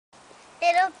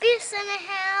Little B's in the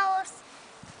house.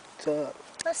 What's up?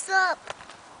 What's up?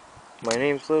 My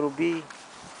name's Little B.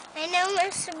 My name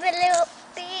is Little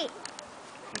B.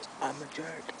 I'm a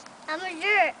jerk. I'm a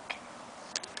jerk.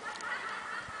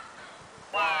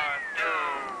 1, 2,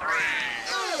 3.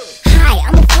 Hi,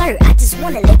 I'm a flirt, I just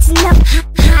wanna let you know.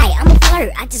 Hi, I'm a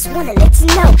flirt, I just wanna let you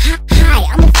know. Hi,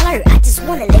 I'm a flirt, I just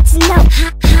wanna let you know.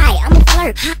 Hi, I'm a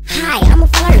flirt. Hi, I'm a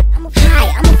flirt. Hi,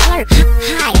 I'm a flirt.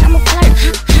 Hi, I'm a flirt.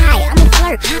 Hi, I'm a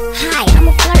flirt. Hi, I'm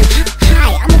a flirt.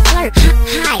 Hi, I'm a flirt.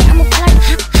 Hi, I'm a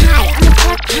flirt. Hi, I'm a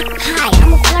flirt. Hi,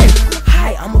 I'm a flirt.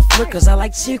 Hi, I'm a flirt cause I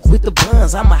like chick with the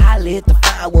buns. I'ma holler at the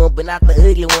fine one, but not the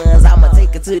ugly ones. I'ma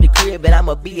take her to the crib, and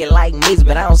I'ma be it like Miss,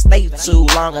 but I don't stay too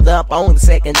long. I'm up on the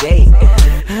second day.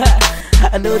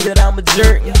 I know that I'm a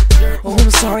jerk. Oh,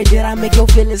 I'm sorry that I make your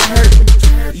feelings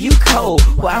hurt. You cold,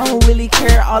 well I don't really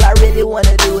care. All I really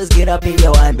wanna do is get up in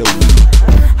your underwear.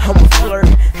 I'm a flirt,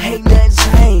 ain't nothing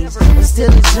changed. I'm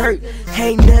still a jerk,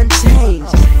 ain't nothing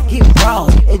changed. Get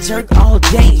broad and jerk all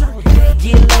day.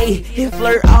 Get laid and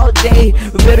flirt all day.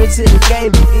 Better to the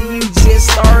game, you just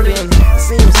starting.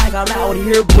 Seems like I'm out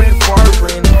here bread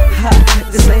farming.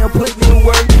 This ain't put me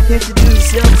work.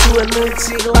 Introduce yourself to a little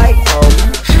chick like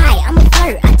Hi, I'm a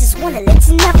flirt, I just wanna let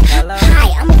you know. Hello?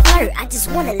 Hi, I'm a flirt, I just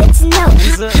wanna let you know.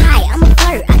 Hi, I'm a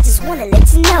flirt, I just wanna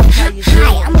let you know.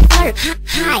 Hi, I'm a flirt.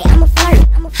 Hi, I'm a flirt.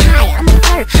 Hi, I'm a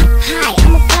flirt. Hi,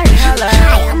 I'm a flirt. Hello?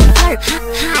 Hi, I'm a flirt.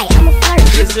 Hi, I'm a flirt.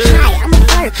 Yes, sir. Hi, I'm a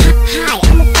flirt. Hi,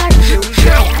 I'm a flirt. Here we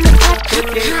go. Hi, I'm a flirt.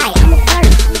 Okay. Hi, I'm a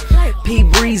flirt. P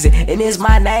Breezy, and it's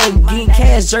my name. Getting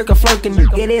cash, jerking, flirting,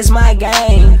 it is my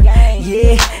game.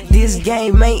 Yeah, this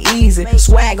game ain't easy.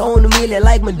 Swag on the million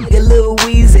like my nigga Lil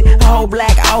Weezy. All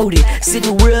black Audi,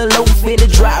 sitting real low, finna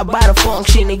drive by the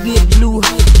function and get blue.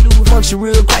 Function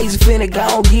real crazy, finna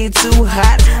go get too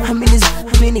hot. I'm in this,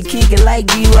 finna kick it like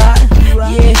D-Rock.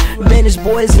 Yeah, man, this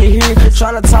boys in here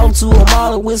tryna talk to them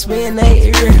all and whisper in their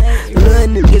ear. Little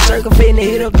nigga jerking, finna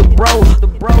hit up the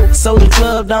bro. So the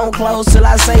club don't close till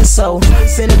I say so.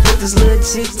 Finna put this little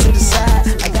chick to the side.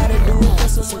 I gotta do it.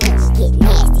 Get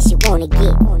nasty, she wanna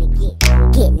get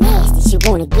nasty, she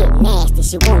wanna get nasty,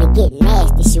 she wanna get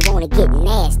nasty, she wanna get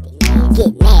nasty,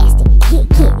 get nasty, get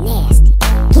nasty,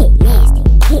 get nasty,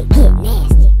 get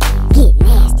nasty, get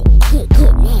nasty,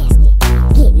 get nasty,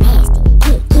 get nasty,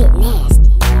 get nasty.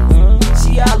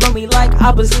 She all on me like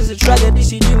opposites attracted. Then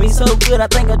she do me so good, I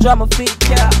think I drop my feet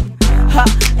cap. Ha,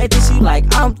 and then she like,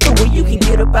 I'm through it, you can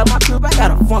get up out my crib, I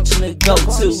got a function to go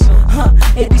to.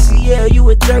 And then she yell, you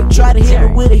a jerk, try to hit her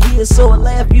with a heel, so I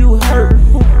laugh, you hurt.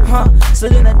 So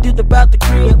then I dipped about the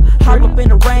crib, hop up in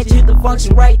the range, hit the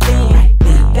function right then.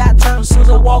 Got turned soon as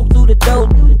I walked through the door.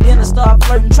 Then I start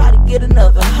flirting, try to get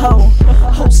another hoe.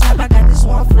 Oh snap, I got this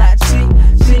one fly chick.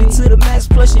 Fit it to the max,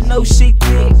 plus you know she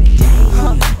thick.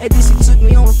 And then she took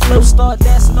me on the floor, start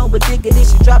dancing over dick, and then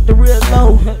she dropped it real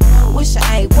low. Wish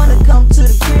I ain't wanna come to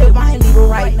the crib, I ain't leaving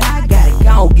right now, I gotta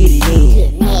go get it in.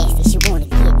 Get nasty, she wanna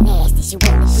get nasty, she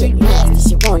wanna get nasty,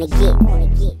 she wanna get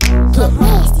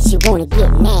nasty, she wanna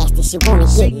get nasty, she wanna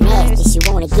get nasty, she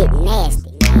wanna get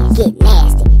nasty, get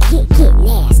nasty, get nasty, get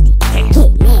nasty,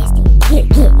 get nasty,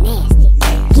 get nasty,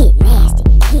 get nasty,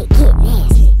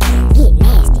 get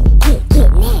nasty,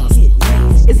 get nasty.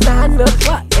 It's 9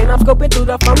 o'clock and I'm scoping through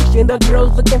the function. The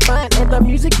girls looking fine and the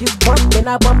music is bumping.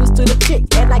 I bump to the chick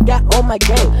and I got on my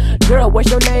game. Girl, what's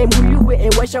your name? Who you with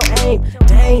and what's your aim?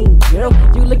 Dang, girl,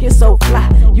 you looking so fly,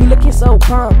 you looking so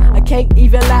calm. I can't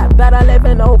even lie. About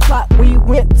 11 o'clock, we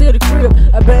went to the crib.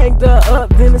 I banged her up,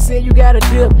 then I said you got a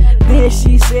dip. Then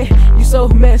she said you so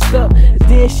messed up.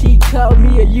 Then she called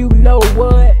me a you know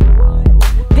what.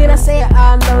 Then I said,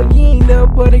 I know you ain't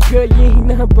nothing but a girl, you ain't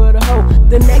nothing but a hoe.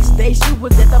 The next day she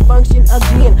was at the function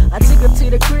again. I took her to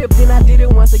the crib, then I did it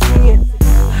once again.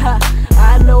 Ha,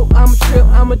 I know I'm a trip,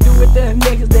 I'ma do it the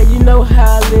next day, you know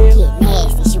how I live. Get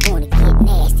nasty, she wanna get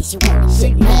nasty, she wanna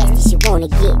get nasty, she wanna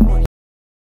get